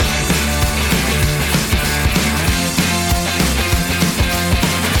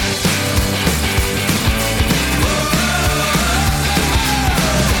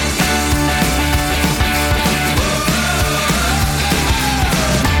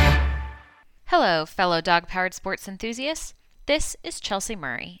Hello, fellow dog powered sports enthusiasts. This is Chelsea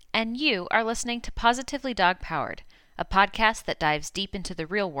Murray, and you are listening to Positively Dog Powered, a podcast that dives deep into the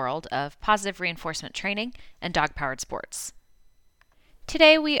real world of positive reinforcement training and dog powered sports.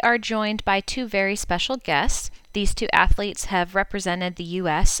 Today, we are joined by two very special guests. These two athletes have represented the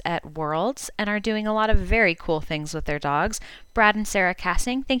U.S. at Worlds and are doing a lot of very cool things with their dogs. Brad and Sarah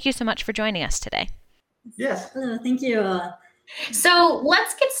Cassing, thank you so much for joining us today. Yes. Hello, thank you. So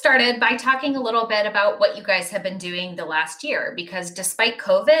let's get started by talking a little bit about what you guys have been doing the last year, because despite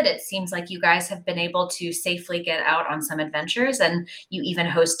COVID, it seems like you guys have been able to safely get out on some adventures, and you even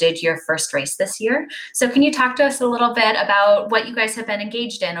hosted your first race this year. So can you talk to us a little bit about what you guys have been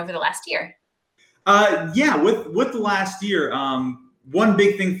engaged in over the last year? With the last year, one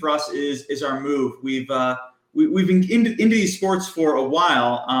big thing for us is our move. We've been into these sports for a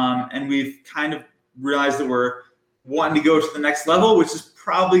while, and we've kind of realized that we're wanting to go to the next level, which is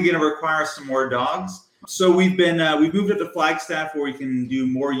probably going to require some more dogs. So we've moved up to Flagstaff, where we can do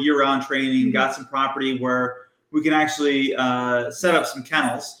more year-round training. Got some property where we can actually set up some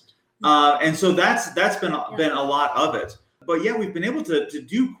kennels, and so that's been a lot of it. But yeah, we've been able to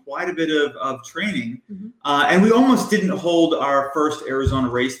do quite a bit of training, and we almost didn't hold our first Arizona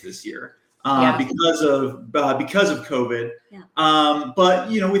race this year because of COVID. Yeah. But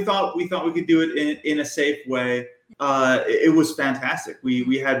we thought we could do it in a safe way. It was fantastic.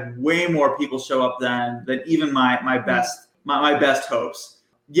 We had way more people show up than even my best hopes.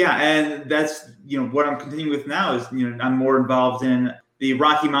 Yeah, and that's what I'm continuing with now is I'm more involved in the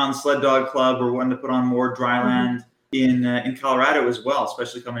Rocky Mountain Sled Dog Club. We're wanting to put on more dry land in Colorado as well,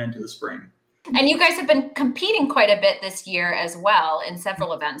 especially coming into the spring. And you guys have been competing quite a bit this year as well in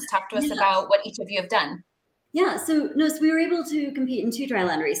several events. Talk to us about what each of you have done. Yeah, so we were able to compete in two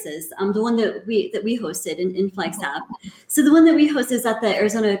dryland races. The one that we hosted in Flagstaff. So the one that we hosted is at the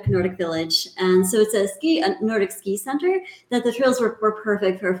Arizona Nordic Village, and so it's a Nordic ski center that the trails were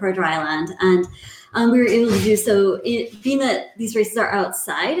perfect for dryland, and we were able to do so. Being that these races are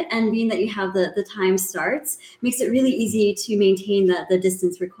outside, and being that you have the time starts, makes it really easy to maintain the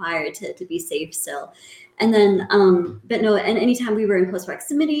distance required to be safe still. And then, but no, and anytime we were in close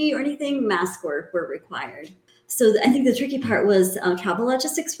proximity or anything, masks were required. So I think the tricky part was travel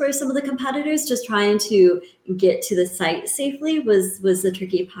logistics for some of the competitors. Just trying to get to the site safely was the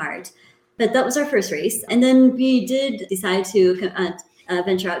tricky part. But that was our first race. And then we did decide to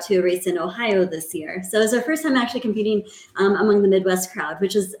venture out to a race in Ohio this year. So it was our first time actually competing among the Midwest crowd,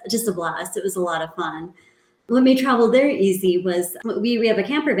 which was just a blast. It was a lot of fun. What made travel there easy was we have a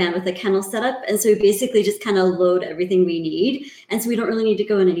camper van with a kennel setup. And so we basically just kind of load everything we need. And so we don't really need to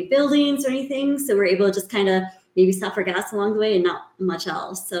go in any buildings or anything. So we're able to just kind of maybe stop for gas along the way and not much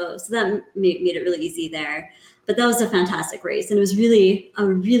else. So that made it really easy there. But that was a fantastic race. And it was really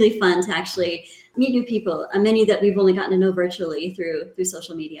fun to actually meet new people, many that we've only gotten to know virtually through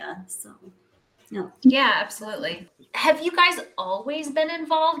social media. So, yeah. Yeah, absolutely. Have you guys always been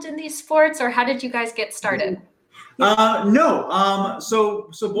involved in these sports, or how did you guys get started? No. So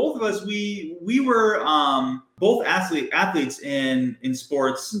both of us, we were both athletes in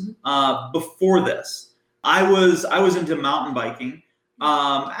sports before this. I was into mountain biking.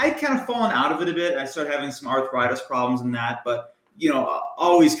 I'd kind of fallen out of it a bit. I started having some arthritis problems and that, but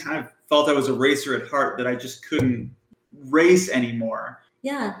always kind of felt I was a racer at heart, that I just couldn't race anymore.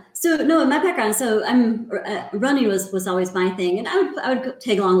 Yeah. So no, in my background, so I'm running was always my thing, and I would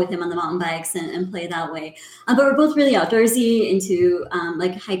tag along with him on the mountain bikes and play that way. But we're both really outdoorsy, into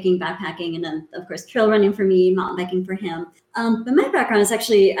like hiking, backpacking, and then of course trail running for me, mountain biking for him. But my background is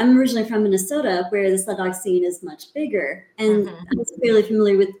actually, I'm originally from Minnesota, where the sled dog scene is much bigger, and I was fairly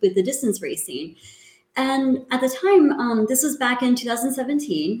familiar with the distance racing. And at the time, this was back in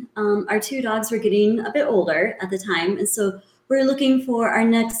 2017. Our two dogs were getting a bit older at the time, and so we're looking for our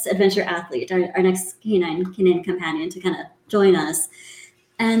next adventure athlete, our next canine companion to kind of join us.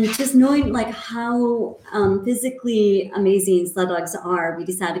 And just knowing like how physically amazing sled dogs are, we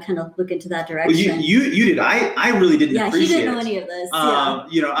decided to kind of look into that direction. Well, you did. I really didn't appreciate it. Yeah, he didn't know any of this.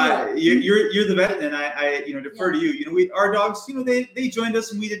 You're the vet, and I defer to you. Our dogs, they joined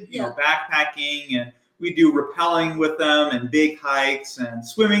us, and we did backpacking, and we do rappelling with them, and big hikes and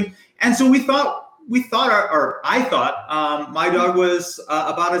swimming. And so I thought my dog was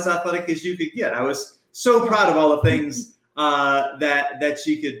about as athletic as you could get. I was so proud of all the things that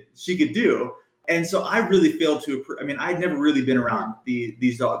she could do. And so I really failed to, I'd never really been around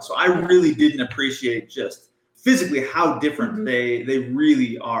these dogs. So I really didn't appreciate just physically how different they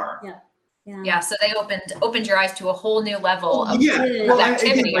really are. Yeah. So they opened your eyes to a whole new level of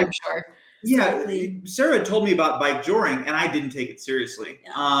activity, I'm sure. Exactly. Sarah had told me about bike joring, and I didn't take it seriously.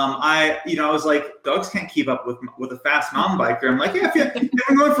 Yeah. I was like, dogs can't keep up with a fast mountain biker. I'm like, yeah, if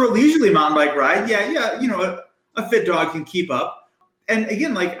I'm going for a leisurely mountain bike ride, a fit dog can keep up. And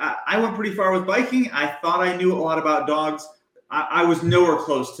again, like I went pretty far with biking. I thought I knew a lot about dogs. I was nowhere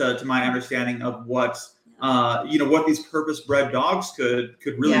close to my understanding of what these purpose-bred dogs could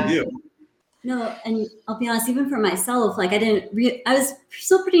really do. No, and I'll be honest, even for myself, like I was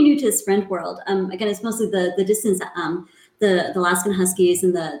still pretty new to the sprint world. Again, it's mostly the distance, the Alaskan Huskies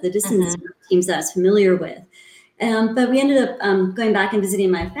and the distance teams that I was familiar with. But we ended up going back and visiting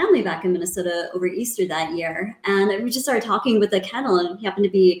my family back in Minnesota over Easter that year. And we just started talking with the kennel, and he happened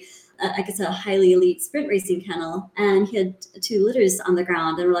to be, I guess, a highly elite sprint racing kennel. And he had 2 litters on the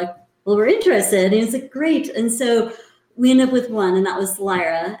ground, and we're like, well, we're interested. And he was like, great. And so we ended up with one, and that was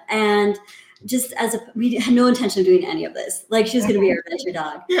Lyra. And just we had no intention of doing any of this. Like, she was going to be our adventure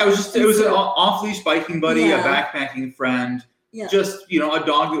dog. Yeah, it was an off-leash biking buddy, a backpacking friend, just, a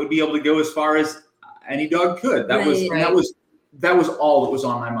dog that would be able to go as far as any dog could. That was all that was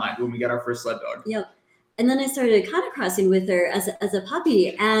on my mind when we got our first sled dog. Yep. And then I started canicrossing with her as a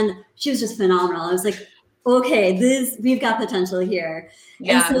puppy, and she was just phenomenal. I was like, okay, we've got potential here.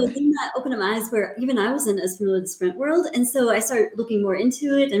 Yeah. And so then that opened up my eyes where even I wasn't as familiar with the sprint world. And so I started looking more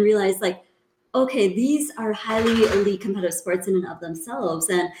into it and realized, like, okay, these are highly elite competitive sports in and of themselves,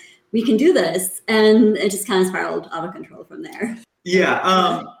 and we can do this. And it just kind of spiraled out of control from there.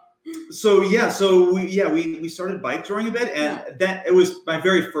 Yeah. So we started bike touring a bit, and that it was my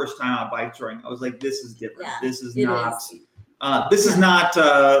very first time out bike touring. I was like, this is different. Yeah, this is not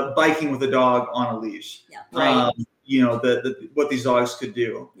biking with a dog on a leash. Yeah. Right. What these dogs could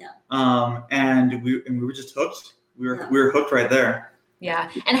do. Yeah. And we were just hooked. We were hooked right there. Yeah.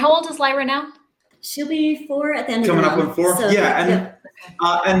 And how old is Lyra now? She'll be 4 at the end of the month. Coming up on 4? So,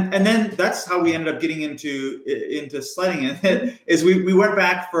 and then that's how we ended up getting into sledding. Is we went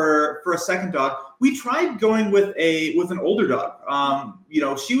back for a second dog. We tried going with an older dog.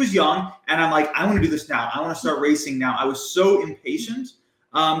 She was young, and I'm like, I want to do this now. I want to start racing now. I was so impatient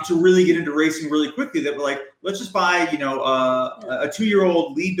to really get into racing really quickly that we're like, let's just buy a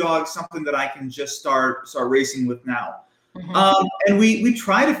 2-year-old lead dog, something that I can just start racing with now. Mm-hmm. And we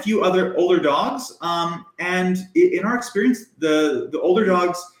tried a few other older dogs, and in our experience, the older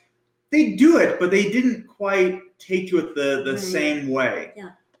dogs, they do it, but they didn't quite take to it the same way.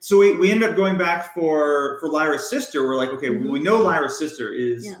 Yeah. So we ended up going back for Lyra's sister. We're like, okay, we know Lyra's sister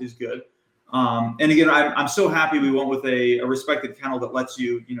is good. And again, I'm so happy we went with a respected kennel that lets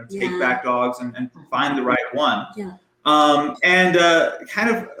you take back dogs and find the right one. Yeah. Kind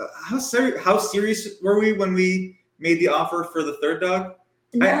of how serious were we when we made the offer for the third dog?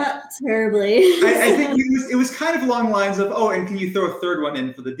 Not terribly. I think it was kind of along the lines of, and can you throw a third one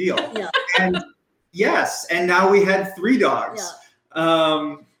in for the deal? Yeah. And yes, and now we had 3 dogs.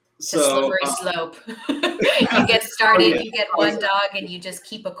 Yeah. It's a slippery slope. You get started, you get one dog, and you just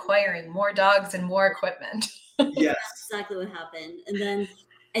keep acquiring more dogs and more equipment. Yes. That's exactly what happened. And then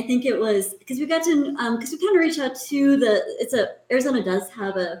I think it was because we got to because we kind of reached out to Arizona does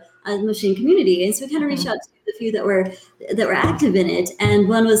have a machine community, and so we kind of reached out to the few that were active in it. And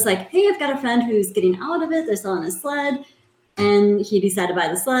one was like, hey, I've got a friend who's getting out of it. They're selling a sled, and he decided to buy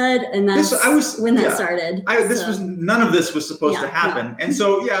the sled, and that's when that started. None of this was supposed to happen, and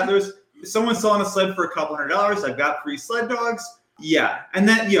so there's someone selling a sled for $200. I've got 3 sled dogs. Yeah, and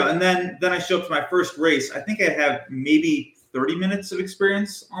then I show up to my first race. I think I have maybe 30 minutes of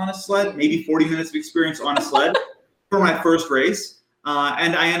experience on a sled, maybe 40 minutes of experience on a sled for my first race.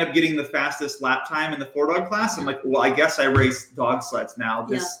 And I end up getting the fastest lap time in the 4-dog class. I'm like, well, I guess I race dog sleds now.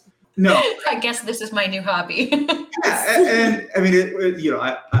 No. I guess this is my new hobby. And I mean,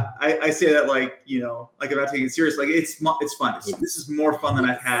 I say that like I'm not taking it serious. Like it's fun. This is more fun than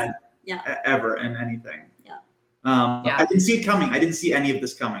I've had ever in anything. Yeah. I didn't see it coming. I didn't see any of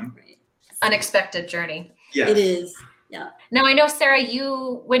this coming. Right. Unexpected journey. Yes. It is. Yeah. Now, I know, Sarah,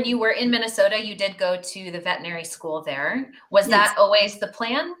 when you were in Minnesota, you did go to the veterinary school there. Was that always the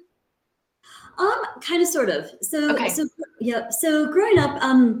plan? Kind of, sort of. So growing up,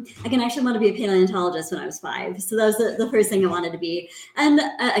 again, I actually wanted to be a paleontologist when I was 5. So that was the first thing I wanted to be. And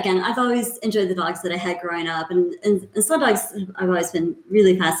again, I've always enjoyed the dogs that I had growing up, and sled dogs I've always been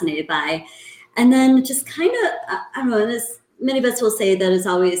really fascinated by. And then just kind of, I don't know, many of us will say that it's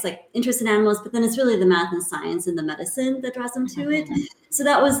always like interest in animals, but then it's really the math and science and the medicine that draws them to it. So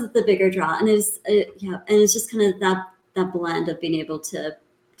that was the bigger draw. And it's just kind of that blend of being able to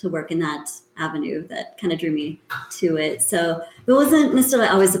work in that avenue that kind of drew me to it. So it wasn't necessarily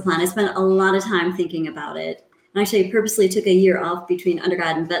always the plan. I spent a lot of time thinking about it. And actually, I purposely took a year off between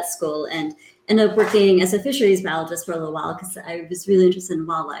undergrad and vet school and ended up working as a fisheries biologist for a little while because I was really interested in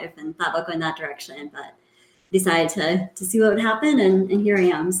wildlife and thought about going that direction, but decided to see what would happen, and here I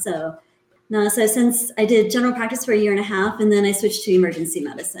am. So since I did general practice for a year and a half, and then I switched to emergency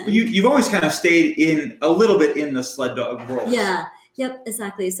medicine. You've always kind of stayed in a little bit in the sled dog world. Yeah. Yep.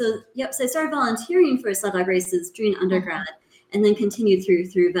 Exactly. So I started volunteering for sled dog races during undergrad, and then continued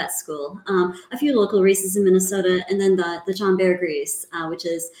through vet school. A few local races in Minnesota, and then the John Berg race, which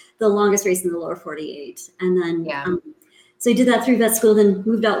is the longest race in the lower 48. And then so I did that through vet school, then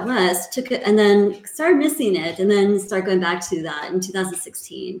moved out west, took it, and then started missing it, and then started going back to that in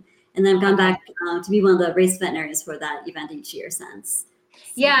 2016. And then I've gone back to be one of the race veterinarians for that event each year since.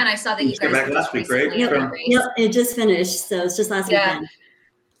 Yeah, and I saw that you guys back last week, right? Yep, it just finished. So it's just last weekend.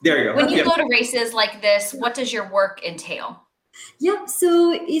 There you go. When you go to races like this, what does your work entail? Yep.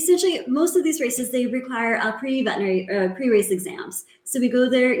 So essentially, most of these races, they require pre-race exams. So we go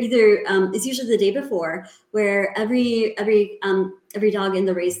there either it's usually the day before, where every dog in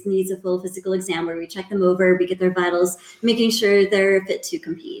the race needs a full physical exam where we check them over, we get their vitals, making sure they're fit to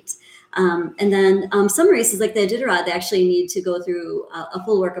compete. And then some races like the Iditarod, they actually need to go through a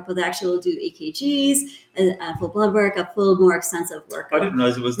full workup where they actually will do EKGs, a full blood work, a full more extensive workup. I didn't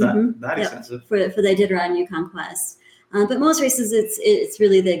realize it was that extensive. For the Iditarod and Yukon Quest. But most races, it's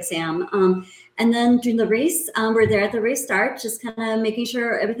really the exam. And then during the race, we're there at the race start, just kind of making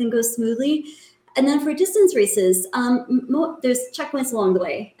sure everything goes smoothly. And then for distance races, there's checkpoints along the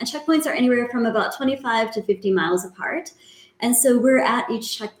way. And checkpoints are anywhere from about 25 to 50 miles apart. And so we're at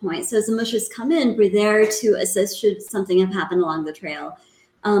each checkpoint. So as the mushers come in, we're there to assist should something have happened along the trail.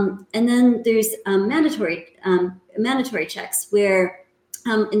 And then there's mandatory checks where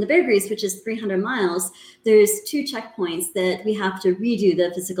in the Berg race, which is 300 miles, there's 2 checkpoints that we have to redo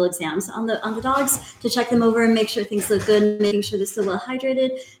the physical exams on the dogs to check them over and make sure things look good, making sure they're still well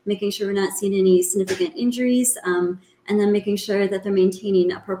hydrated, making sure we're not seeing any significant injuries, and then making sure that they're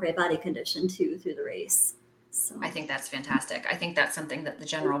maintaining appropriate body condition through the race. So I think that's fantastic. I think that's something that the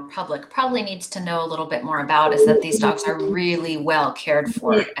general public probably needs to know a little bit more about, is that these dogs are really well cared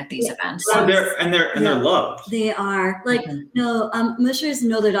for at these events. They're loved. They are mushers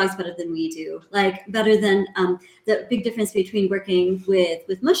know their dogs better than we do. Like better than the big difference between working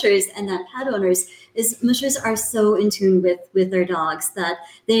with mushers and then pet owners is mushers are so in tune with their dogs that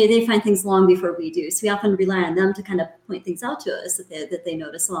they find things long before we do. So we often rely on them to kind of point things out to us that they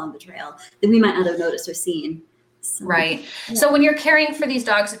notice along the trail that we might not have noticed or seen. So, right. Yeah. So when you're caring for these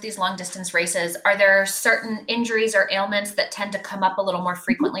dogs at these long distance races, are there certain injuries or ailments that tend to come up a little more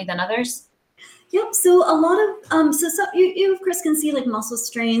frequently than others? Yep. So a lot of you of course can see like muscle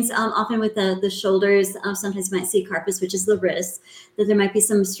strains often with the shoulders. Sometimes you might see carpus, which is the wrist, that there might be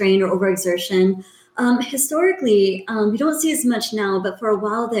some strain or overexertion. Historically, we don't see as much now, but for a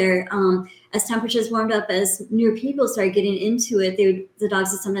while there, as temperatures warmed up, as newer people started getting into it, the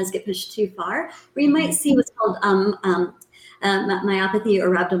dogs would sometimes get pushed too far, where you might see what's called myopathy or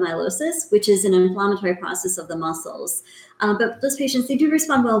rhabdomyolysis, which is an inflammatory process of the muscles. But those patients, they do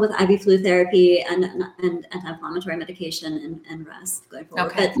respond well with IV fluid therapy and anti-inflammatory medication and rest going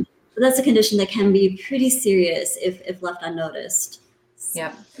forward. Okay. But that's a condition that can be pretty serious if left unnoticed.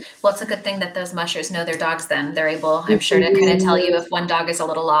 Yep. Well, it's a good thing that those mushers know their dogs then. They're able, I'm sure, to kind of tell you if one dog is a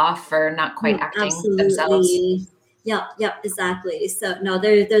little off or not quite acting themselves. Yep, exactly. So no,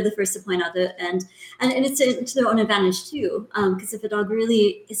 they're the first to point out that, and it's to their own advantage too. Because if a dog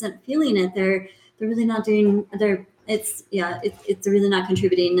really isn't feeling it, they're really not doing it's really not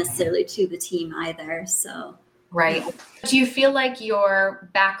contributing necessarily to the team either. So right. Do you feel like your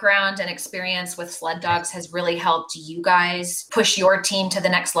background and experience with sled dogs has really helped you guys push your team to the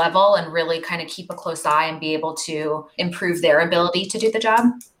next level and really kind of keep a close eye and be able to improve their ability to do the job?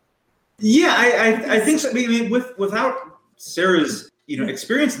 Yeah, I think so. I mean, without Sarah's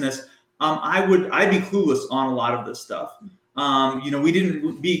experience in this, I'd be clueless on a lot of this stuff. We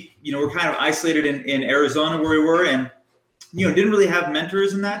didn't be we're kind of isolated in Arizona where we were, and didn't really have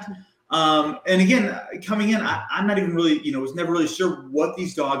mentors in that. And again, coming in, I'm not even really, was never really sure what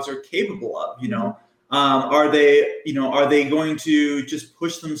these dogs are capable of, are they going to just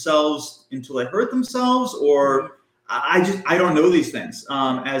push themselves until they hurt themselves, or I don't know these things,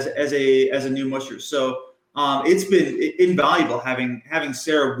 as a new musher. So, it's been invaluable having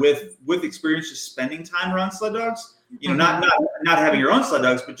Sarah with experience, just spending time around sled dogs, not having your own sled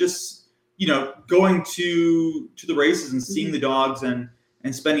dogs, but just, going to the races and seeing the dogs and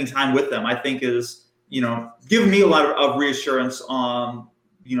spending time with them, I think is, giving me a lot of reassurance on,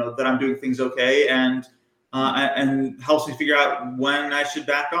 that I'm doing things okay, and helps me figure out when I should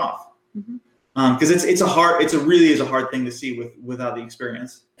back off. Mm-hmm. Because it's a really hard thing to see without the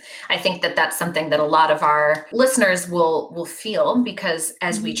experience. I think that that's something that a lot of our listeners will feel, because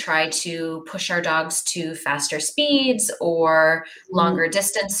as we try to push our dogs to faster speeds or longer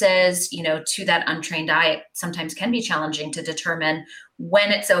distances, to that untrained eye, it sometimes can be challenging to determine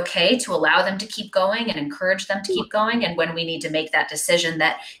when it's okay to allow them to keep going and encourage them to keep going, and when we need to make that decision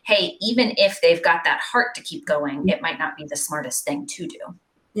that, hey, even if they've got that heart to keep going, it might not be the smartest thing to do.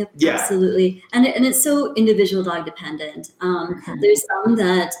 Yep, yeah. Absolutely. And it's so individual dog dependent. There's some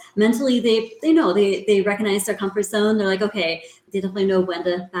that mentally they recognize their comfort zone. They're like, okay, they definitely know when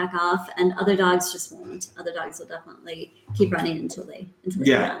to back off, and other dogs just won't. Other dogs will definitely keep running until they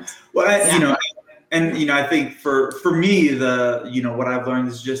land. Well, I think for me, what I've learned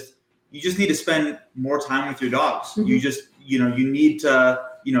is you just need to spend more time with your dogs. You just, you need to,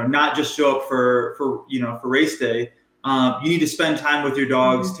 not just show up for race day. You need to spend time with your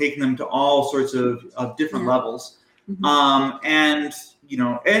dogs, taking them to all sorts of different levels, and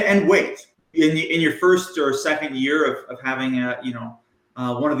wait. In your first or second year of having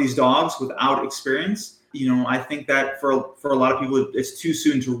one of these dogs without experience, I think that for a lot of people, it's too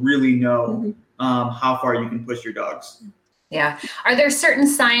soon to really know how far you can push your dogs. Yeah. Are there certain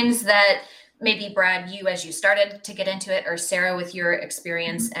signs that maybe, Brad, you, as you started to get into it, or Sarah, with your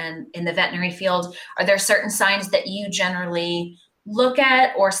experience and in the veterinary field, are there certain signs that you generally look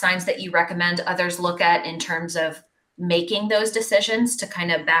at, or signs that you recommend others look at in terms of making those decisions to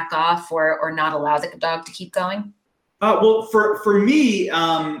kind of back off or not allow the dog to keep going? Well, for me,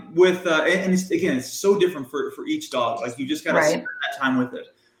 and it's so different for each dog. Like, you just got to spend that time with it.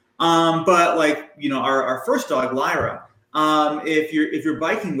 But our first dog, Lyra, if you're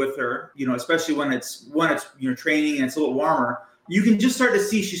biking with her, especially when it's training and it's a little warmer, you can just start to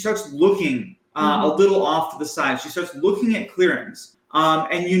see she starts looking a little off to the side. She starts looking at clearings,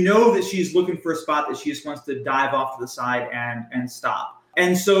 and that she's looking for a spot that she just wants to dive off to the side and stop.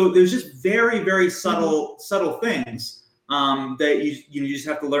 And so there's just very, very subtle things that you just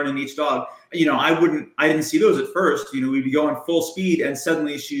have to learn in each dog. I didn't see those at first. We'd be going full speed, and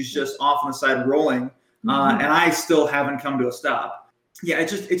suddenly she's just off on the side rolling. And I still haven't come to a stop. Yeah,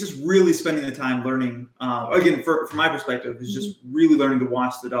 it's just really spending the time learning. Again, from my perspective, is just really learning to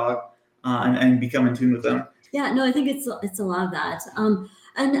watch the dog and become in tune with them. Yeah, no, I think it's a lot of that.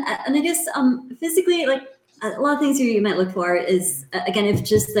 And I guess physically, like, a lot of things you might look for is, again,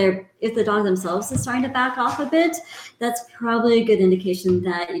 if the dog themselves is starting to back off a bit, that's probably a good indication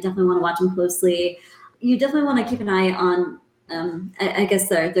that you definitely want to watch them closely. You definitely want to keep an eye on. I guess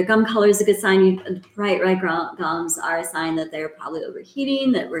their gum color is a good sign. Bright red gums are a sign that they're probably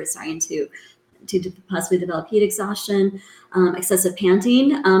overheating, that we're starting to possibly develop heat exhaustion. Excessive panting.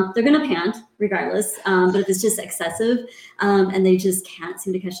 They're going to pant regardless, but if it's just excessive and they just can't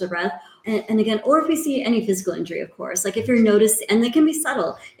seem to catch their breath. And again, or if we see any physical injury, of course, like if you're noticing, and they can be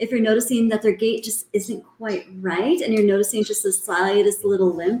subtle, if you're noticing that their gait just isn't quite right, and you're noticing just the slightest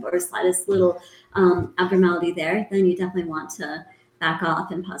little limp or slightest little abnormality there, then you definitely want to back off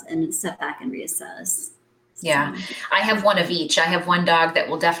and pause and step back and reassess. Yeah, I have one of each. I have one dog that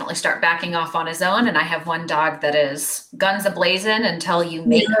will definitely start backing off on his own, and I have one dog that is guns a-blazing until you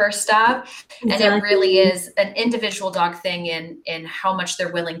make her stop. Exactly. And it really is an individual dog thing in how much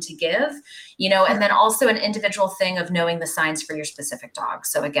they're willing to give, and then also an individual thing of knowing the signs for your specific dog.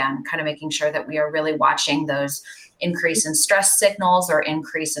 So again, kind of making sure that we are really watching those increase in stress signals or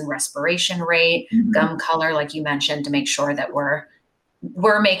increase in respiration rate, gum color, like you mentioned, to make sure that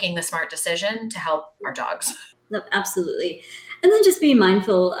we're making the smart decision to help our dogs. Yep, absolutely. And then just being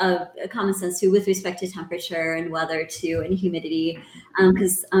mindful of common sense too, with respect to temperature and weather too, and humidity,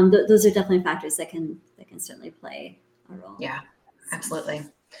 because those are definitely factors that can certainly play a role. Yeah, absolutely.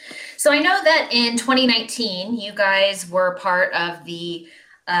 So I know that in 2019, you guys were part of the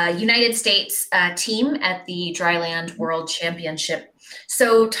United States team at the Dryland World Championship.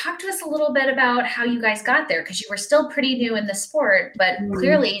 So talk to us a little bit about how you guys got there, because you were still pretty new in the sport, but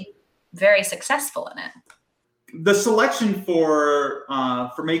clearly very successful in it. The selection for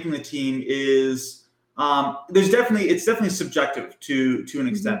making the team is it's definitely subjective to an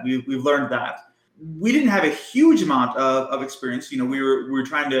extent. We've learned that. We didn't have a huge amount of experience. We were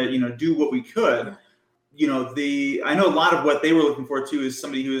trying to do what we could. I know a lot of what they were looking for too is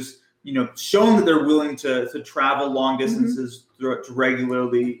somebody who's shown that they're willing to travel long distances to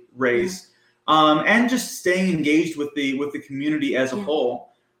regularly race, and just staying engaged with the community as a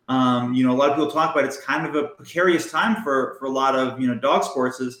whole. A lot of people talk about it's kind of a precarious time for a lot of dog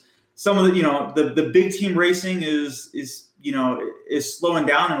sports. Is some of the big team racing is slowing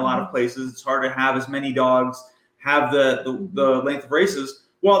down in a lot of places. It's hard to have as many dogs have the length of races.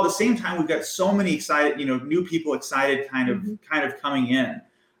 while at the same time we've got so many excited, new people excited kind of coming in.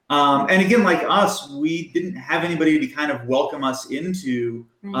 And again, like us, we didn't have anybody to kind of welcome us into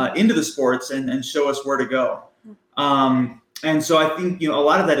the sports and show us where to go. And so I think, a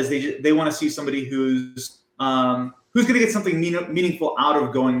lot of that is they want to see somebody who's going to get something meaningful out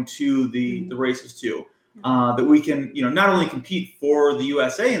of going to the races too. That we can, not only compete for the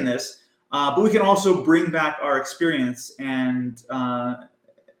USA in this, but we can also bring back our experience and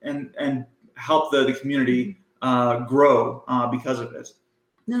help the community grow because of it.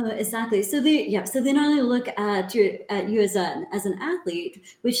 No, exactly. So they not only look at you as an athlete,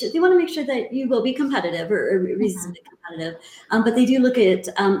 which they want to make sure that you will be competitive or reasonably competitive, but they do look at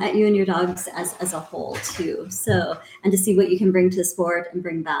you and your dogs as a whole too. So, and to see what you can bring to the sport and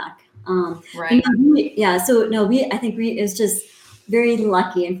bring back. Right. I think it was just very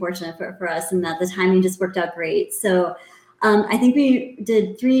lucky and fortunate for us, and that the timing just worked out great. So. I think we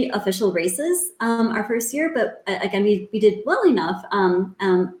did 3 official races our first year, but again, we did well enough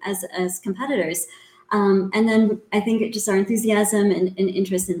as competitors. And then I think it just our enthusiasm and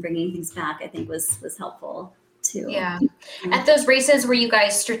interest in bringing things back, I think was helpful too. Yeah. At those races, were you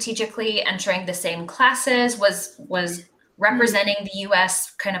guys strategically entering the same classes? Was representing the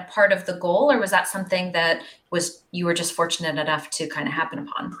U.S. kind of part of the goal, or was that something that you were just fortunate enough to kind of happen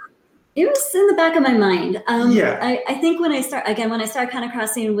upon? It was in the back of my mind. Yeah. I think when I started kind of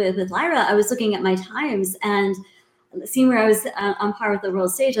crossing with Lyra, I was looking at my times and seeing where I was on par with the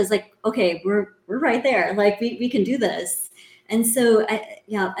world stage. I was like, okay, we're right there. Like we can do this. And so I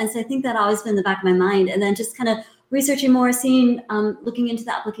think that always been in the back of my mind. And then just kind of researching more, seeing, looking into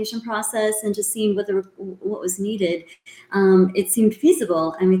the application process and just seeing what was needed. It seemed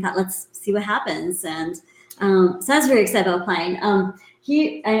feasible, and we thought, let's see what happens. And so I was very excited about applying.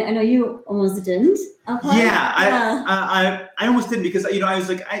 I know you almost didn't apply. Yeah, I almost didn't because I was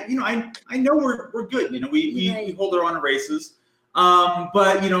like I know we're good. We hold our own races,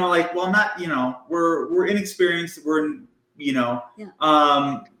 but I'm not. We're inexperienced.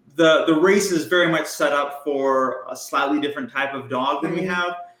 The race is very much set up for a slightly different type of dog than we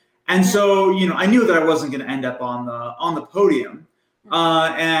have, and so I knew that I wasn't going to end up on the podium,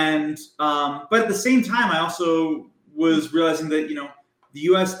 but at the same time I also was realizing that the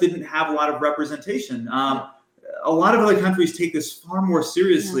U.S. didn't have a lot of representation. A lot of other countries take this far more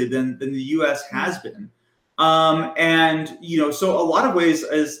seriously than the U.S. has been. So a lot of ways,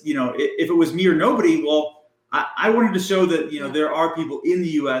 as if it was me or nobody, well, I wanted to show that there are people in the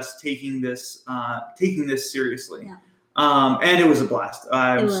U.S. taking this seriously. And it was a blast.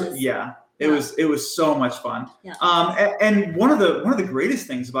 It was so much fun. And one of the greatest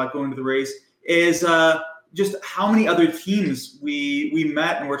things about going to the race is just how many other teams we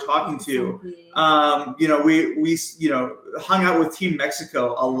met and were talking to. We hung out with Team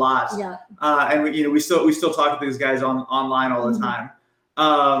Mexico a lot. And we still talk to those guys online all the time.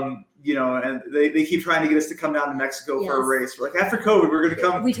 And they keep trying to get us to come down to Mexico for a race. We're like, after COVID, we're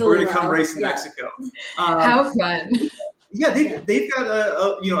gonna come race in Mexico. How fun. Yeah, they've got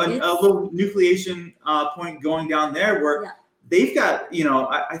a little nucleation point going down there where they've got,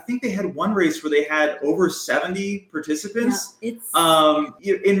 I think they had one race where they had over 70 participants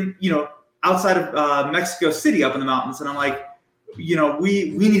outside of Mexico City up in the mountains. And I'm like, we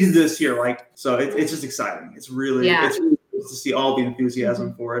needed this here. So it's just exciting. It's really, it's really cool to see all the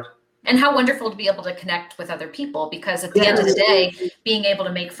enthusiasm for it. And how wonderful to be able to connect with other people, because at the end of the day, being able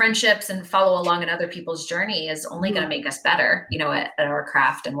to make friendships and follow along in other people's journey is only going to make us better, at our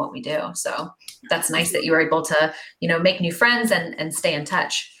craft and what we do. So that's nice that you were able to, make new friends and stay in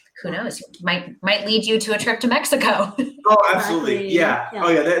touch. Who knows? Might lead you to a trip to Mexico. Oh, absolutely. Yeah. Oh,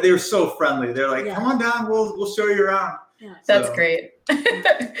 yeah. They were so friendly. They're like, come on down. We'll show you around. That's great.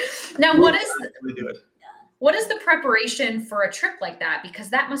 Now, what is the preparation for a trip like that? Because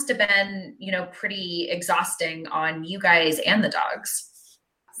that must have been, pretty exhausting on you guys and the dogs.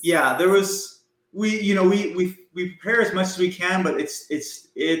 Yeah, there was, we prepare as much as we can, but it's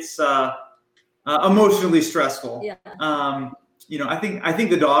emotionally stressful. Yeah. I think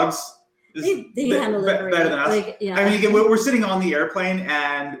the dogs they handle it better than us. I mean, again, we're sitting on the airplane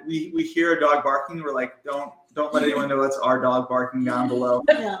and we hear a dog barking. We're like, don't let anyone know it's our dog barking down below.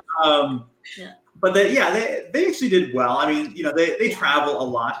 But they actually did well. I mean, they travel a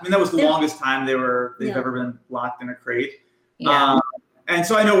lot. I mean, that was the longest time they've ever been locked in a crate. And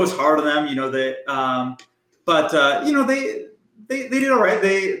so I know it was hard on them. They did all right.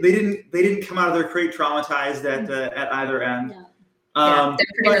 They didn't come out of their crate traumatized at either end. They're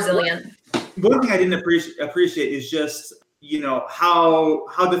pretty resilient. One thing I didn't appreciate is just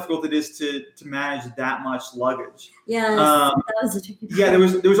how difficult it is to manage that much luggage. Yeah, that was a tricky part. Yeah,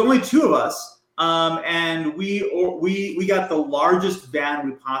 there was only two of us, and we got the largest van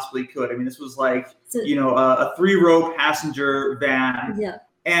we possibly could. I mean, this was like a 3-row passenger van. Yeah.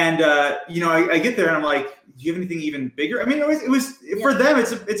 And I get there and I'm like, do you have anything even bigger? I mean, it was for them.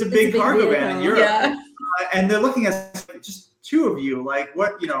 It's a big cargo van in Europe, and they're looking at us like, just two of you. Like,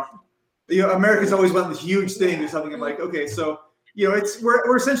 what Americans always want this huge thing or something. I'm like, okay, so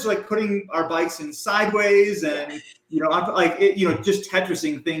we're essentially like putting our bikes in sideways and just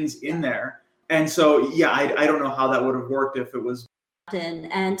Tetrising things in there. And so I don't know how that would have worked if it was.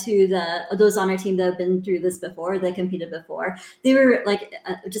 And to those on our team that have been through this before, that competed before, they were like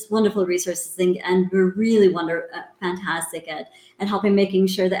just wonderful resources and were really fantastic at making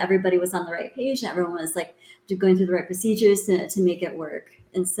sure that everybody was on the right page and everyone was like going through the right procedures to make it work.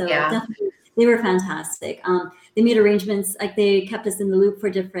 And so definitely they were fantastic. They made arrangements, like they kept us in the loop for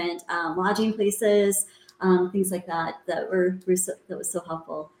different lodging places, things like that was so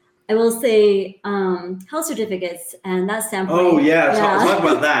helpful. I will say health certificates and that standpoint. Oh yeah, talk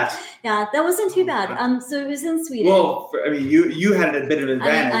about that. Yeah, that wasn't too bad. So it was in Sweden. Well, I mean, you had a bit of an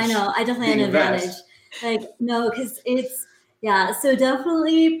advantage. I know, I definitely had an advantage. Like no, because it's so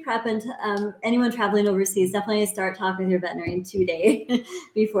definitely prep and anyone traveling overseas, definitely start talking with your veterinarian 2 days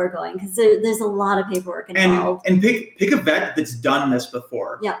before going because there's a lot of paperwork involved. And pick a vet that's done this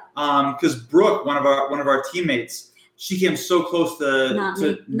before. Yeah. Because Brooke, one of our teammates. She came so close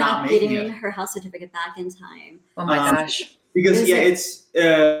to not making getting her health certificate back in time. Oh my gosh! Because it's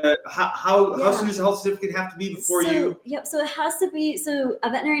how soon does a health certificate have to be before you? Yep. So it has to be. So a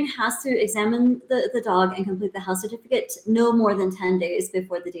veterinarian has to examine the dog and complete the health certificate no more than 10 days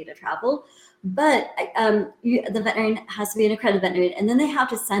before the date of travel. But the veterinarian has to be an accredited veterinarian, and then they have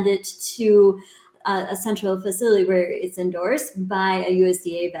to send it to a central facility where it's endorsed by a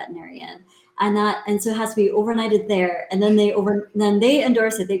USDA veterinarian. And so it has to be overnighted there, and then they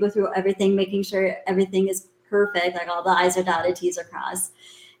endorse it. They go through everything, making sure everything is perfect, like all the I's are dotted, T's are crossed,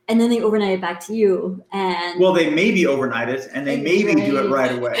 and then they overnight it back to you. And they maybe overnight it, and they maybe do it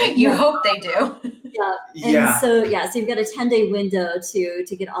right away. You hope they do. Yeah. So you've got a 10-day window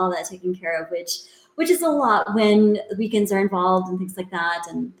to get all that taken care of, which is a lot when weekends are involved and things like that,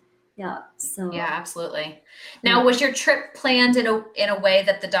 and. Yeah, absolutely. Now, was your trip planned in a way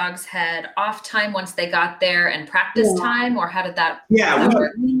that the dogs had off time once they got there and practice time, or how did that? Yeah,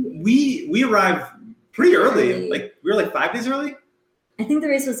 we arrived pretty early. Like we were like 5 days early. I think the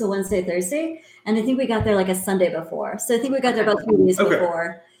race was a Wednesday, Thursday, and I think we got there like a Sunday before. So I think we got there about 3 days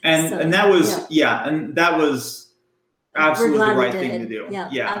before. And that was and that was absolutely the right thing to do.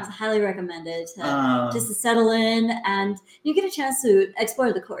 I would highly recommend it just to settle in, and you get a chance to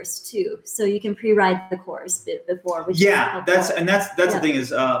explore the course too. So you can pre-ride the course before. That's the thing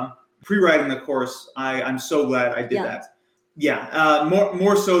is pre-riding the course. I'm so glad I did that. Yeah,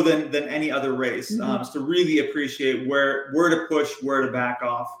 more so than any other race. To really appreciate where to push, where to back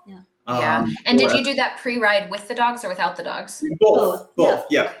off. And did you do that pre-ride with the dogs or without the dogs? Both.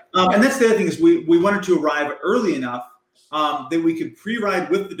 Yeah. And that's the other thing is we wanted to arrive early enough that we could pre-ride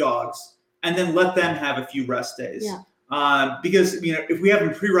with the dogs and then let them have a few rest days. Because if we have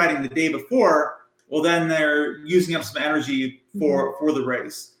them pre-riding the day before, well then they're using up some energy for the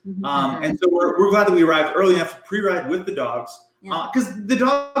race. And so we're glad that we arrived early enough to pre-ride with the dogs. Because the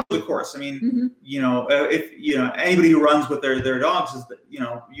dogs, of course, I mean, if anybody who runs with their dogs is that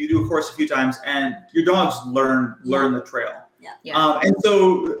you do a course a few times and your dogs learn the trail. And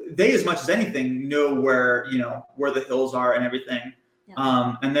so they, as much as anything, know where the hills are and everything.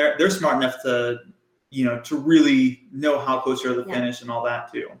 And they're smart enough to really know how close you're to the finish and all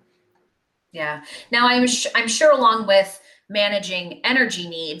that too. Yeah. Now I'm sure along with managing energy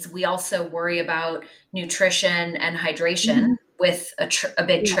needs, we also worry about nutrition and hydration with a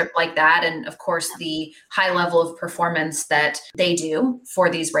big trip like that. And of course, the high level of performance that they do for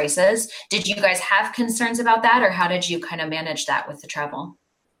these races. Did you guys have concerns about that, or how did you kind of manage that with the travel?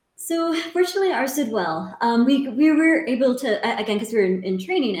 So fortunately, ours did well. We were able to, again, because we were in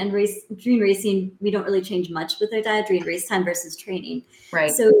training and during racing, we don't really change much with our diet during race time versus training.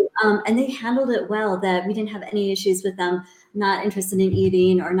 Right. So, and they handled it well, that we didn't have any issues with them not interested in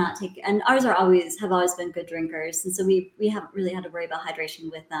eating or not taking, and ours have always been good drinkers. And so we haven't really had to worry about hydration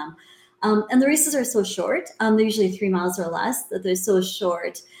with them. And the races are so short. They're usually 3 miles or less, that they're so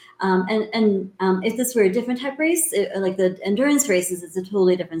short. If this were a different type race, like the endurance races, it's a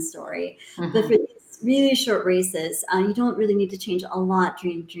totally different story. Mm-hmm. But for these really short races, you don't really need to change a lot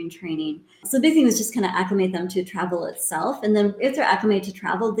during training. So the big thing is just kind of acclimate them to travel itself. And then if they're acclimated to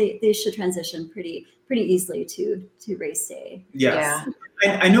travel, they should transition pretty easily to race day. Yes.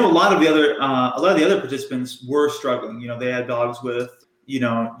 Yeah. I know a lot of the other participants were struggling. You know, they had dogs with, you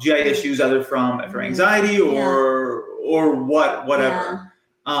know, GI issues, either for anxiety or whatever.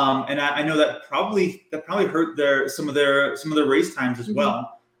 Yeah. And I know that probably hurt some of their race times as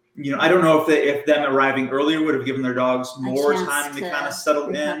well. You know, I don't know if them arriving earlier would have given their dogs more time to kind of settle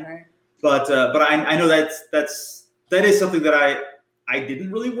in. But I know that is something that I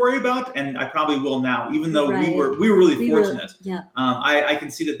didn't really worry about, and I probably will now, even though we were really fortunate. I can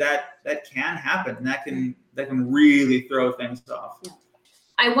see that can happen, and that can really throw things off. Yeah.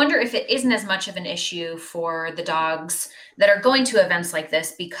 I wonder if it isn't as much of an issue for the dogs that are going to events like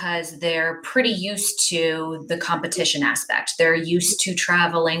this, because they're pretty used to the competition aspect. They're used to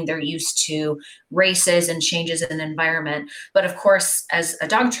traveling, they're used to races and changes in environment. But of course, as a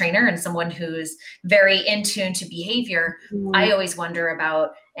dog trainer and someone who's very in tune to behavior, I always wonder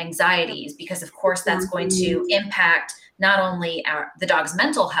about anxieties, because of course that's going to impact not only the dog's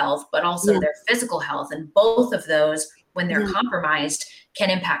mental health, but also their physical health. And both of those, when they're compromised, can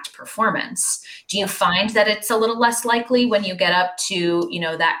impact performance. Do you find that it's a little less likely when you get up to, you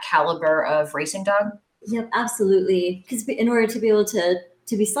know, that caliber of racing dog? Yep, absolutely. Because in order to be able to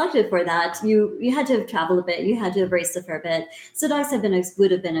be selected for that, you had to have traveled a bit, you had to have raced a fair bit. So dogs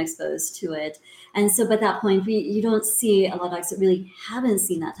would have been exposed to it. And so by that point, you don't see a lot of dogs that really haven't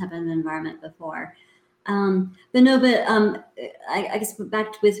seen that type of environment before. I guess back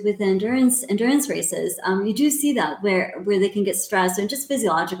with endurance races, you do see that where they can get stressed, and just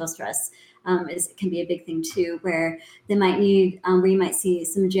physiological stress can be a big thing too, where they might need, where you might see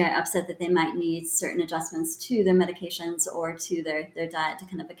some GI upset, that they might need certain adjustments to their medications or to their diet to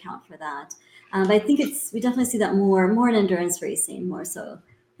kind of account for that. But I think we definitely see that more in endurance racing, more so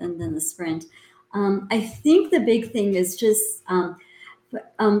than the sprint. I think the big thing is just,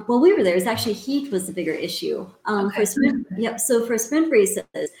 while we were there, actually heat was the bigger issue. For sprint, so for sprint races,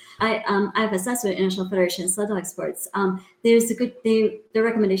 I've assessed with International Federation of Sled Dog Sports. Their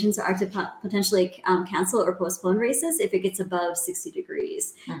recommendations are to potentially cancel or postpone races if it gets above 60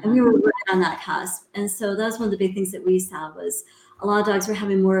 degrees. And we were right on that cusp. And so that was one of the big things that we saw, was a lot of dogs were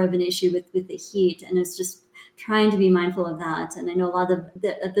having more of an issue with the heat, and it's just trying to be mindful of that. And I know a lot of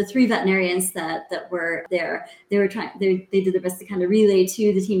the 3 veterinarians that were there, they did their best to kind of relay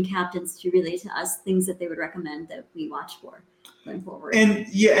to the team captains, to relay to us things that they would recommend that we watch for going forward. And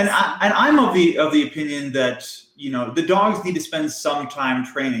I'm of the opinion that, you know, the dogs need to spend some time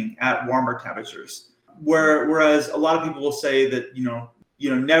training at warmer temperatures, whereas a lot of people will say that, you know,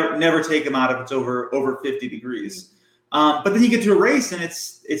 never take them out if it's over 50 degrees. But then you get to a race and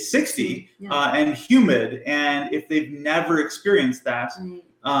it's 60 and humid, and if they've never experienced that,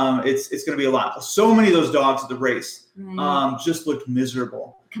 it's going to be a lot. So many of those dogs at the race just looked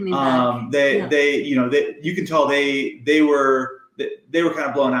miserable. Coming back. You can tell they were kind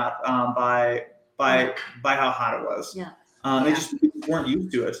of blown out by how hot it was. They just weren't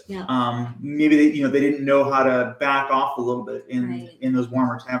used to it. Maybe they didn't know how to back off a little bit in those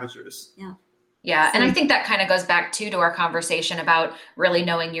warmer temperatures. Yeah. And I think that kind of goes back to our conversation about really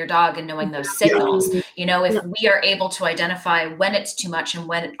knowing your dog and knowing those signals. You know, if we are able to identify when it's too much and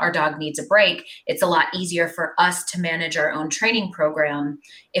when our dog needs a break, it's a lot easier for us to manage our own training program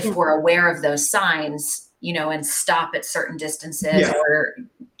if we're aware of those signs, you know, and stop at certain distances or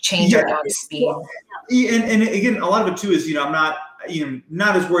change our dog's speed. Well, and again, a lot of it too is, you know, I'm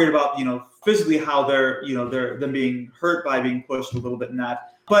not as worried about, you know, physically how they're them being hurt by being pushed a little bit in that.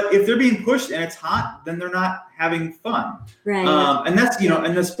 But if they're being pushed and it's hot, then they're not having fun. Right. And that's, you know,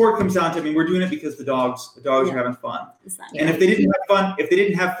 and the sport comes down to, I mean, we're doing it because the dogs are having fun. And if they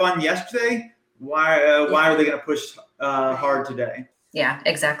didn't have fun yesterday, why are they going to push hard today? Yeah,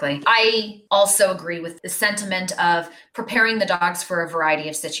 exactly. I also agree with the sentiment of preparing the dogs for a variety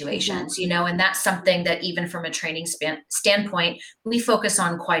of situations, you know, and that's something that even from a training standpoint, we focus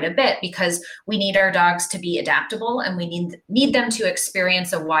on quite a bit, because we need our dogs to be adaptable and we need them to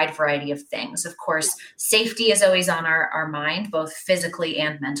experience a wide variety of things. Of course, safety is always on our mind, both physically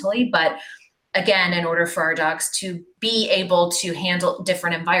and mentally, but again, in order for our dogs to be able to handle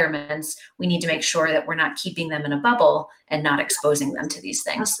different environments, we need to make sure that we're not keeping them in a bubble and not exposing them to these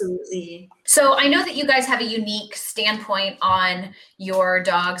things. Absolutely. So I know that you guys have a unique standpoint on your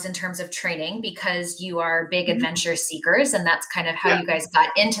dogs in terms of training because you are big adventure seekers, and that's kind of how you guys got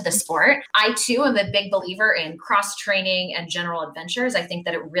into the sport. I too am a big believer in cross training and general adventures. I think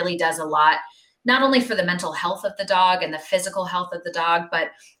that it really does a lot, not only for the mental health of the dog and the physical health of the dog,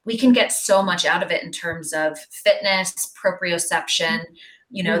 but we can get so much out of it in terms of fitness, proprioception,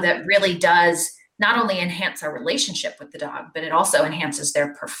 that really does not only enhance our relationship with the dog, but it also enhances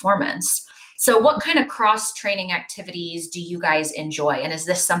their performance. So what kind of cross-training activities do you guys enjoy? And is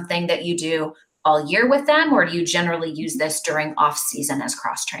this something that you do all year with them, or do you generally use this during off-season as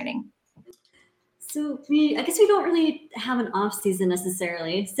cross-training? So I guess we don't really have an off season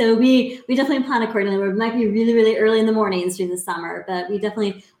necessarily. So we definitely plan accordingly. We might be really, really early in the mornings during the summer, but we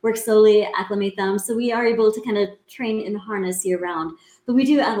definitely work slowly, acclimate them. So we are able to kind of train in the harness year round, but we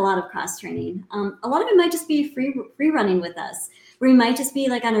do add a lot of cross training. A lot of it might just be free running with us, where we might just be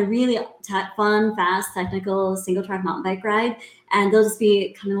like on a really fun, fast, technical single track mountain bike ride. And they'll just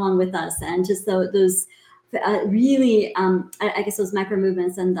be coming along with us. And just those really, I guess those micro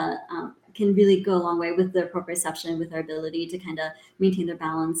movements and the, can really go a long way with their proprioception, with our ability to kind of maintain their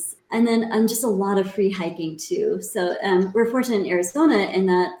balance. And then just a lot of free hiking too. So we're fortunate in Arizona in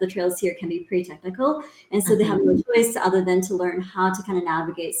that the trails here can be pretty technical. And so they have no choice other than to learn how to kind of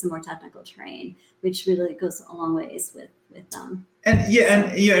navigate some more technical terrain, which really goes a long ways with them. And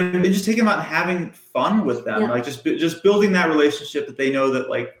just taking them out and having fun with them, like just building that relationship that they know that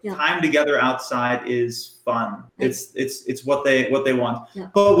time together outside is fun. It's what they want. Yeah.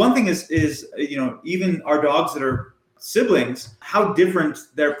 But one thing is even our dogs that are siblings, how different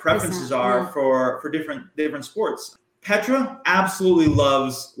their preferences are for different sports. Petra absolutely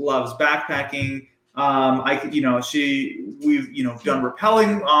loves backpacking. We've done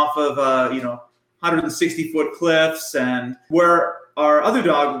rappelling off of 160-foot cliffs, and where our other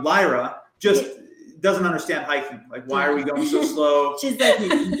dog, Lyra, just doesn't understand hiking. Like, why are we going so slow? She's like,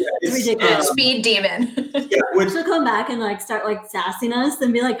 it's ridiculous. Speed demon. She'll come back and start sassing us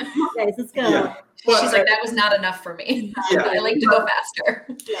and be like, "Come on, guys, let's go." Yeah. She's like, that was not enough for me. I like to go faster.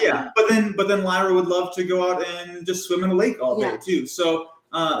 Yeah, but then Lyra would love to go out and just swim in a lake all day too. So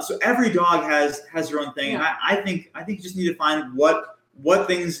every dog has their own thing, and I think you just need to find what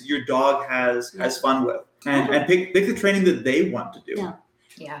things your dog has fun with, and pick the training that they want to do.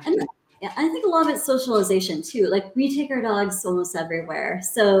 Yeah. And I think a lot of it's socialization too. Like, we take our dogs almost everywhere.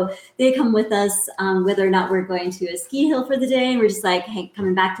 So they come with us, whether or not we're going to a ski hill for the day and we're just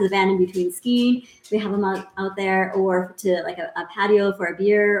coming back to the van in between skiing. We have them out there, or to a patio for a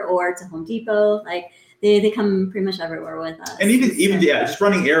beer, or to Home Depot. They come pretty much everywhere with us. And even just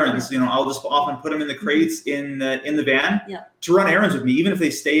running errands. I'll just often put them in the crates in the van to run errands with me. Even if they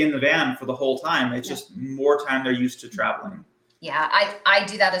stay in the van for the whole time, it's just more time they're used to traveling. Yeah, I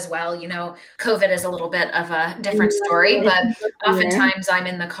do that as well. COVID is a little bit of a different story, but oftentimes I'm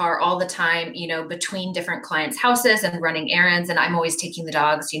in the car all the time, between different clients' houses and running errands. And I'm always taking the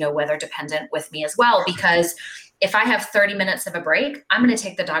dogs, weather dependent, with me as well, because if I have 30 minutes of a break, I'm going to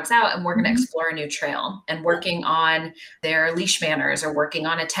take the dogs out and we're going to explore a new trail, and working on their leash manners, or working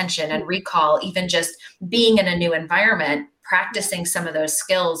on attention and recall, even just being in a new environment, practicing some of those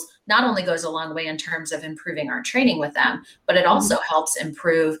skills not only goes a long way in terms of improving our training with them, but it also helps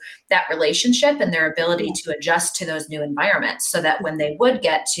improve that relationship and their ability to adjust to those new environments, so that when they would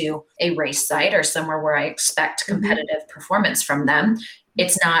get to a race site or somewhere where I expect competitive performance from them,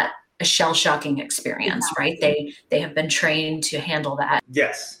 it's not a shell-shocking experience, right? They have been trained to handle that.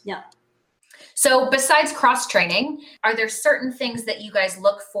 Yes. Yeah. So besides cross-training, are there certain things that you guys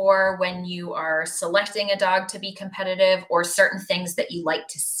look for when you are selecting a dog to be competitive, or certain things that you like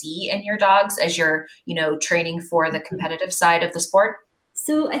to see in your dogs as you're, training for the competitive side of the sport?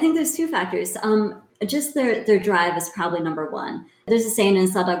 So I think there's two factors. Just their drive is probably number one. There's a saying in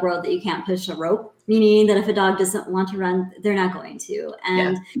the sled dog world that you can't push a rope, meaning that if a dog doesn't want to run, they're not going to.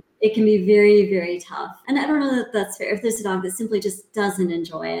 And it can be very, very tough. And I don't know that that's fair. If there's a dog that simply just doesn't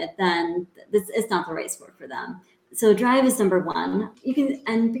enjoy it, then it's not the right sport for them. So drive is number one. We kind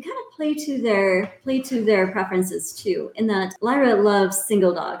of play to their preferences too. In that Lyra loves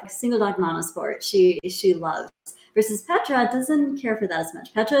single dog monosport. She loves. Versus Petra doesn't care for that as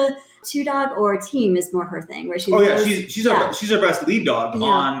much. Petra, two dog or team is more her thing. Where she's our best lead dog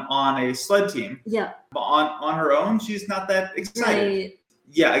on a sled team. Yeah. But on her own, she's not that excited. Right.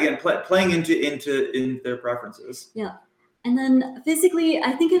 Yeah. Again, playing into their preferences. Yeah. And then physically,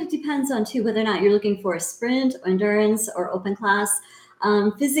 I think it depends on too whether or not you're looking for a sprint, endurance, or open class.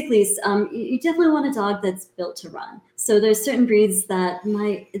 physically, you definitely want a dog that's built to run. So there's certain breeds that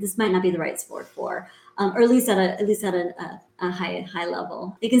this might not be the right sport for, or at least at a high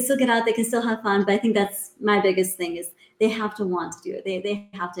level. They can still get out, they can still have fun, but I think that's my biggest thing is they have to want to do it. They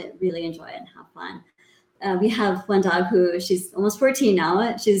have to really enjoy it and have fun. We have one dog who she's almost 14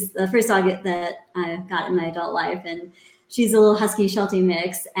 now. She's the first dog that I got in my adult life, and she's a little husky Sheltie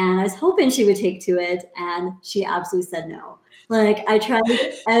mix. And I was hoping she would take to it, and she absolutely said no. Like I tried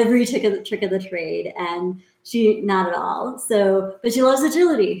every trick of the trade, and she not at all. So, but she loves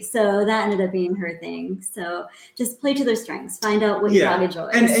agility, so that ended up being her thing. So just play to their strengths. Find out what your dog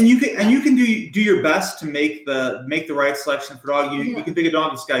enjoys. And you can do your best to make the right selection for dog. You can pick a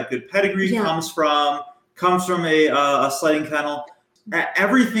dog that's got good pedigree, comes from a sledding kennel.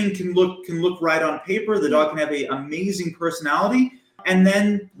 Everything can look right on paper. The dog can have an amazing personality, and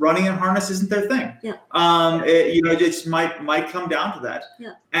then running and harness isn't their thing. It just might come down to that.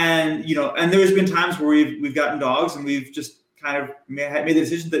 And and there's been times where we've gotten dogs and we've just kind of made the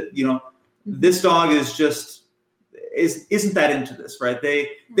decision that this dog isn't that into this, right?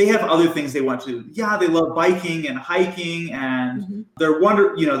 They have other things they want to do. Yeah, they love biking and hiking, and they're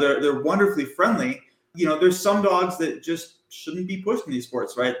wonderfully friendly. There's some dogs that just shouldn't be pushed in these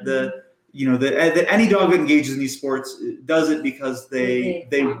sports, right? That any dog that engages in these sports does it because they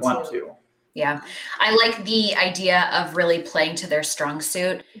want to. Yeah. I like the idea of really playing to their strong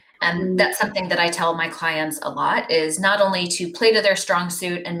suit. And that's something that I tell my clients a lot, is not only to play to their strong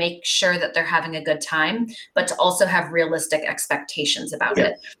suit and make sure that they're having a good time, but to also have realistic expectations about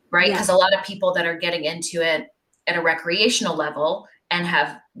it, right? Because a lot of people that are getting into it at a recreational level and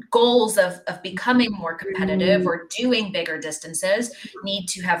have goals of becoming more competitive or doing bigger distances need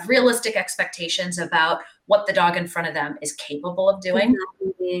to have realistic expectations about what the dog in front of them is capable of doing.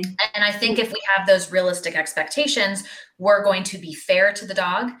 And I think if we have those realistic expectations, we're going to be fair to the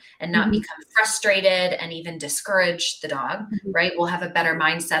dog and not become frustrated and even discourage the dog, right? We'll have a better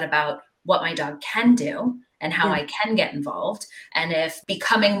mindset about what my dog can do and how I can get involved. And if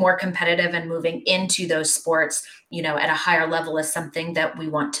becoming more competitive and moving into those sports, at a higher level is something that we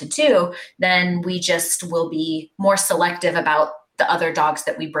want to do, then we just will be more selective about the other dogs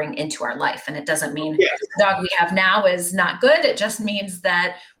that we bring into our life. And it doesn't mean the dog we have now is not good. It just means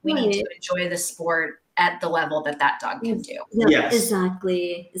that we need to enjoy the sport at the level that dog can do.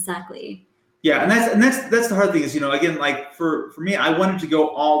 Exactly. Yeah, and that's the hard thing is, again, like for me, I wanted to go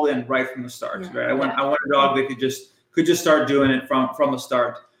all in right from the start, right? I want a dog that could just start doing it from the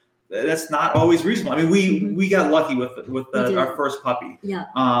start. That's not always reasonable. I mean, we got lucky with our first puppy.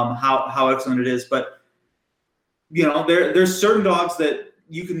 How excellent it is, but there's certain dogs that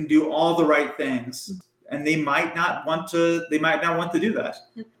you can do all the right things, and they might not want to do that.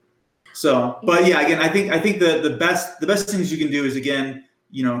 So, but again, I think the best things you can do is, again,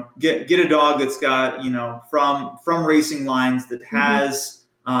 get a dog that's got, from racing lines that has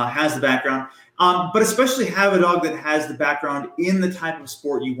the background, but especially have a dog that has the background in the type of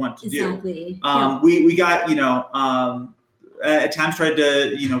sport you want to do. We got, at times tried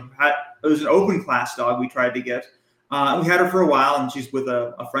to, it was an open class dog we tried to get. We had her for a while, and she's with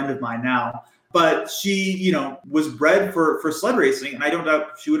a friend of mine now. But she, was bred for sled racing, and I don't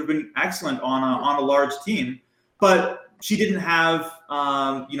doubt she would have been excellent on a large team. But she didn't have,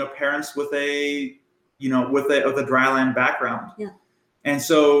 parents with a dryland background. And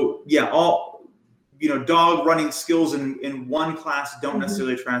so, all, dog running skills in one class don't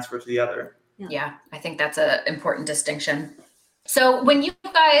necessarily transfer to the other. Yeah, I think that's an important distinction. So when you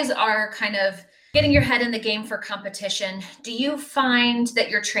guys are kind of getting your head in the game for competition, do you find that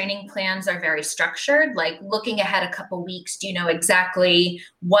your training plans are very structured? Like looking ahead a couple weeks, do you know exactly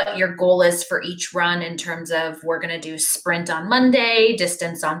what your goal is for each run in terms of we're going to do sprint on Monday,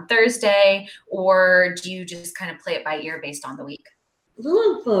 distance on Thursday, or do you just kind of play it by ear based on the week? A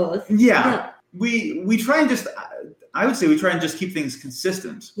little of both. We try and just, I would say we try and just keep things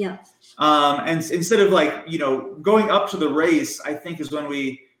consistent. And instead of going up to the race, I think is when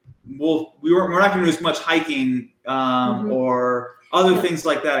we're not going to do as much hiking or other things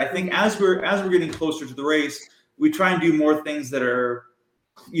like that. I think as we're getting closer to the race, we try and do more things that are,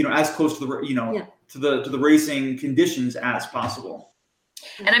 as close to the to the racing conditions as possible.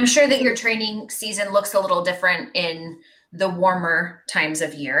 And I'm sure that your training season looks a little different in the warmer times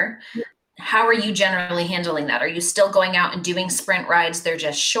of year. How are you generally handling that? Are you still going out and doing sprint rides? They're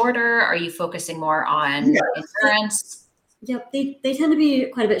just shorter. Are you focusing more on endurance? Yep, they tend to be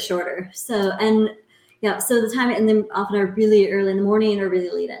quite a bit shorter. So the time, and then often are really early in the morning or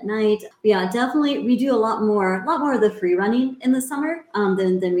really late at night. Definitely we do a lot more of the free running in the summer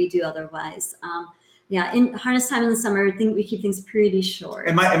than we do otherwise. Yeah, in harness time in the summer, I think we keep things pretty short.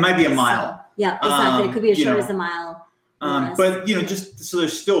 It might be a mile. So, yeah, exactly. It could be as short as a mile. But just so they're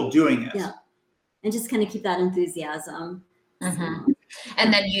still doing it. Yeah, and just kind of keep that enthusiasm. Mm-hmm.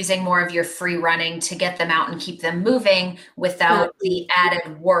 And then using more of your free running to get them out and keep them moving without the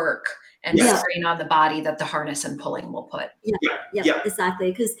added work and strain on the body that the harness and pulling will put. Yeah,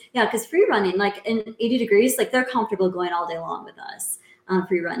 exactly. Because free running, like in 80 degrees, like they're comfortable going all day long with us on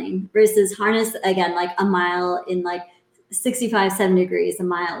free running, versus harness, again, like a mile in like 65, 70 degrees, a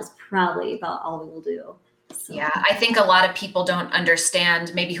mile is probably about all we will do. So. Yeah, I think a lot of people don't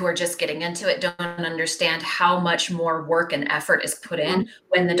understand, maybe who are just getting into it, don't understand how much more work and effort is put in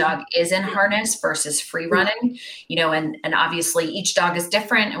when the dog is in harness versus free running, and obviously each dog is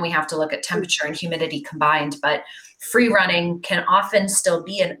different and we have to look at temperature and humidity combined, but free running can often still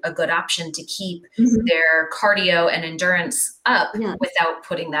be a good option to keep their cardio and endurance up without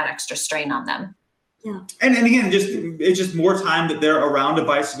putting that extra strain on them. Yeah. And again, it's just more time that they're around a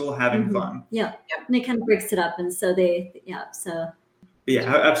bicycle having fun. Yeah. And it kind of breaks it up. And so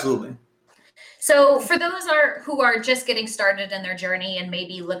absolutely. So for those who are just getting started in their journey and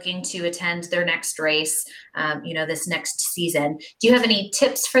maybe looking to attend their next race, this next season, do you have any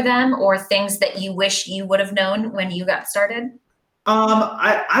tips for them or things that you wish you would have known when you got started?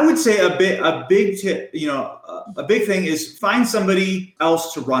 I would say a big tip, a big thing is find somebody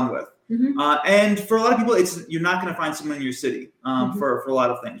else to run with. And for a lot of people, you're not going to find someone in your city for a lot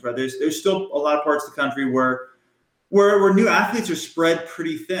of things, right? There's still a lot of parts of the country where new athletes are spread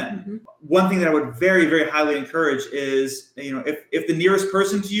pretty thin. One thing that I would very, very highly encourage is, if the nearest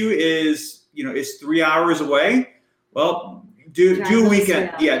person to you is 3 hours away, well, do a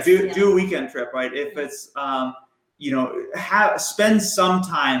weekend, do a weekend trip, right? If it's spend some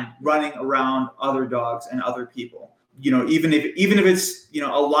time running around other dogs and other people. Even if it's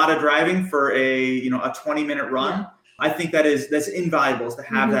a lot of driving for a 20-minute run, I think that's invaluable to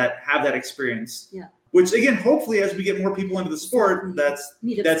have that experience. Yeah. Which again, hopefully, as we get more people into the sport, that's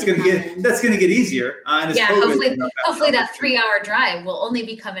going to get easier. And hopefully that 3-hour drive will only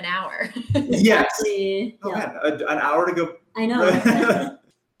become an hour. Yes. Man, an hour to go. I know.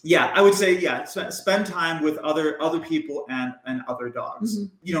 Yeah, I would say, spend time with other people and other dogs.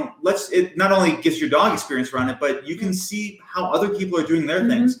 It not only gets your dog experience around it, but you can see how other people are doing their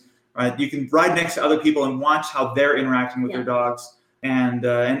things, right? You can ride next to other people and watch how they're interacting with their dogs and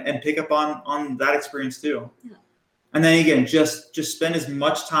pick up on that experience too. Yeah. And then again, just spend as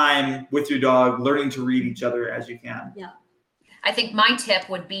much time with your dog learning to read each other as you can. Yeah. I think my tip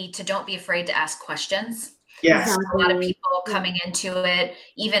would be to don't be afraid to ask questions. Yes. A lot of people coming into it,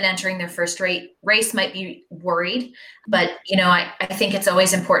 even entering their first race might be worried. But, I think it's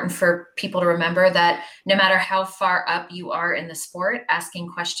always important for people to remember that no matter how far up you are in the sport, asking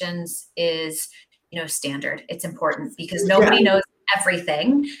questions is, standard. It's important because nobody knows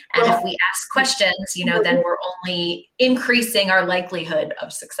everything. And if we ask questions, then we're only increasing our likelihood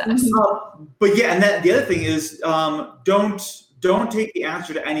of success. But and the other thing is don't take the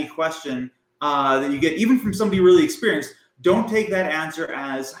answer to any question that you get, even from somebody really experienced. Don't take that answer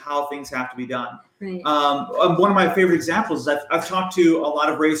as how things have to be done. Right. One of my favorite examples is I've talked to a lot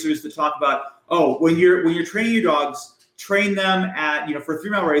of racers that talk about, when you're training your dogs, train them at, for a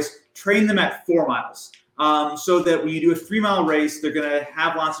 3-mile race, train them at 4 miles. So that when you do a 3-mile race, they're going to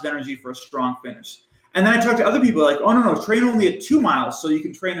have lots of energy for a strong finish. And then I talk to other people like, oh, no, train only at 2 miles so you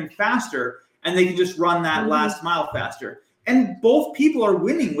can train them faster and they can just run that last mile faster. And both people are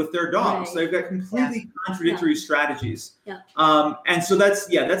winning with their dogs. Right. They've got completely contradictory strategies. Yeah. And so that's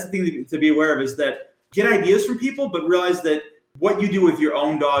the thing to be aware of is that get ideas from people, but realize that what you do with your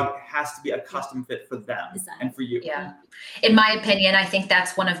own dog has to be a custom fit for them and for you. Yeah. In my opinion, I think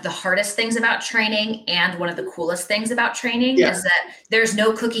that's one of the hardest things about training and one of the coolest things about training is that there's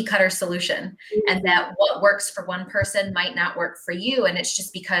no cookie cutter solution and that what works for one person might not work for you. And it's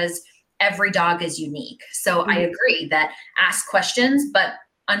just because every dog is unique. So I agree that ask questions, but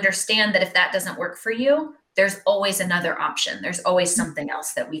understand that if that doesn't work for you, there's always another option. There's always something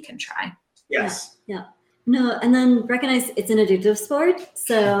else that we can try. Yes. Yeah. No, and then recognize it's an addictive sport.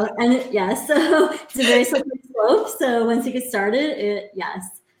 So it's a very slippery slope. So once you get started,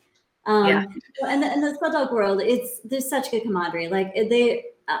 And the sled dog world, there's such good camaraderie. Like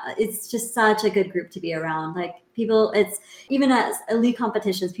it's just such a good group to be around. Like people, it's even at elite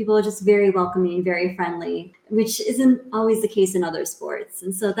competitions, people are just very welcoming, very friendly, which isn't always the case in other sports.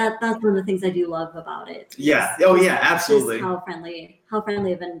 And so that's one of the things I do love about it. Yeah. Oh yeah, absolutely. How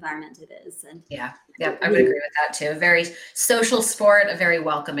friendly of an environment it is. And yeah, I would agree with that too. A very social sport, a very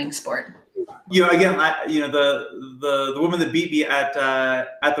welcoming sport. Again, the woman that beat me at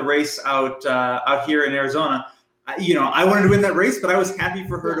the race out here in Arizona, I wanted to win that race, but I was happy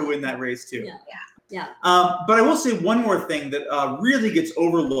for her to win that race too. Yeah. But I will say one more thing that really gets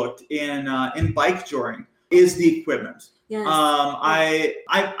overlooked in bike touring is the equipment. Yes.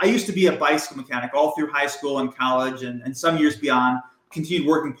 I used to be a bicycle mechanic all through high school and college and some years beyond. Continued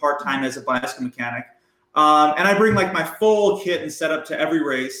working part-time as a bicycle mechanic. And I bring like my full kit and setup to every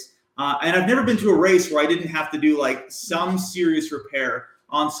race. And I've never been to a race where I didn't have to do like some serious repair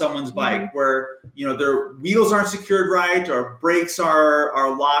on someone's bike where, their wheels aren't secured right, or brakes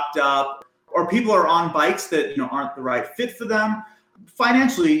are locked up, or people are on bikes that, aren't the right fit for them.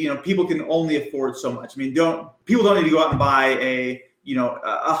 Financially, people can only afford so much. I mean, people don't need to go out and buy a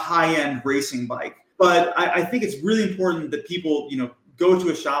high-end racing bike. But I think it's really important that people, go to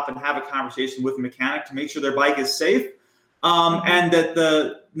a shop and have a conversation with a mechanic to make sure their bike is safe. And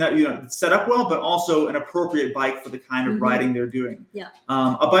that it's set up well, but also an appropriate bike for the kind of riding they're doing. Yeah.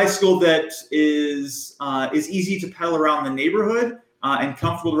 A bicycle that is easy to pedal around the neighborhood and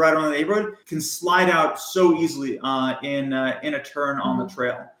comfortable to ride around the neighborhood can slide out so easily in a turn on the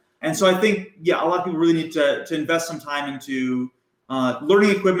trail. And so I think, a lot of people really need to invest some time into learning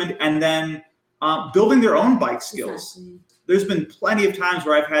equipment and then building their own bike skills. Exactly. There's been plenty of times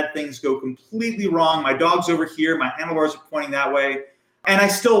where I've had things go completely wrong. My dog's over here, my handlebars are pointing that way, and I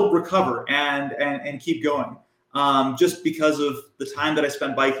still recover and keep going, just because of the time that I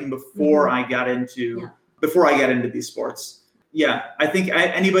spent biking before I got into these sports. Yeah, I think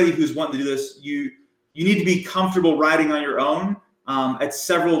anybody who's wanting to do this, you need to be comfortable riding on your own at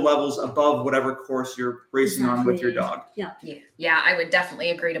several levels above whatever course you're racing on with your dog. Yeah, I would definitely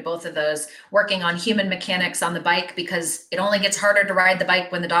agree to both of those. Working on human mechanics on the bike, because it only gets harder to ride the bike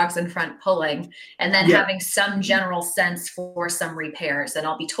when the dog's in front pulling, and then having some general sense for some repairs. And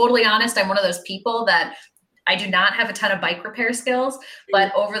I'll be totally honest, I'm one of those people that I do not have a ton of bike repair skills,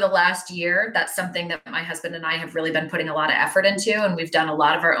 but over the last year, that's something that my husband and I have really been putting a lot of effort into. And we've done a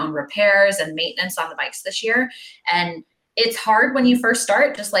lot of our own repairs and maintenance on the bikes this year. And it's hard when you first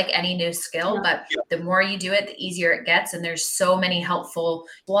start, just like any new skill, but the more you do it, the easier it gets. And there's so many helpful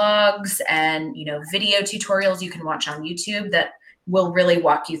blogs and, video tutorials you can watch on YouTube that will really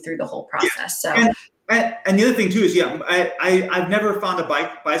walk you through the whole process. So. And the other thing too is, I've never found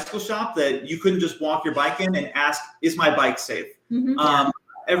a bicycle shop that you couldn't just walk your bike in and ask, is my bike safe?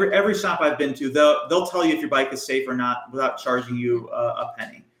 Every shop I've been to, they'll tell you if your bike is safe or not without charging you a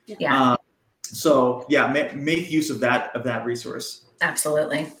penny. So make use of that resource.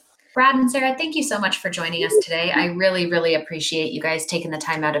 Absolutely. Brad and Sarah, thank you so much for joining us today. I really, really appreciate you guys taking the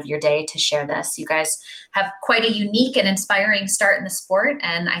time out of your day to share this. You guys have quite a unique and inspiring start in the sport.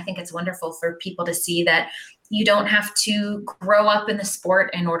 And I think it's wonderful for people to see that you don't have to grow up in the sport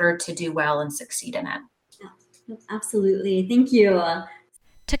in order to do well and succeed in it. Yeah, absolutely. Thank you.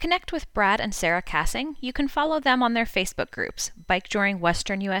 To connect with Brad and Sarah Kassing, you can follow them on their Facebook groups, Bike Joring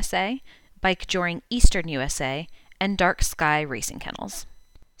Western USA, Bike Joring Eastern USA, and Dark Sky Racing Kennels.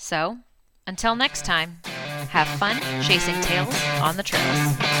 So, until next time, have fun chasing tails on the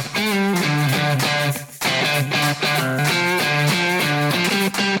trails.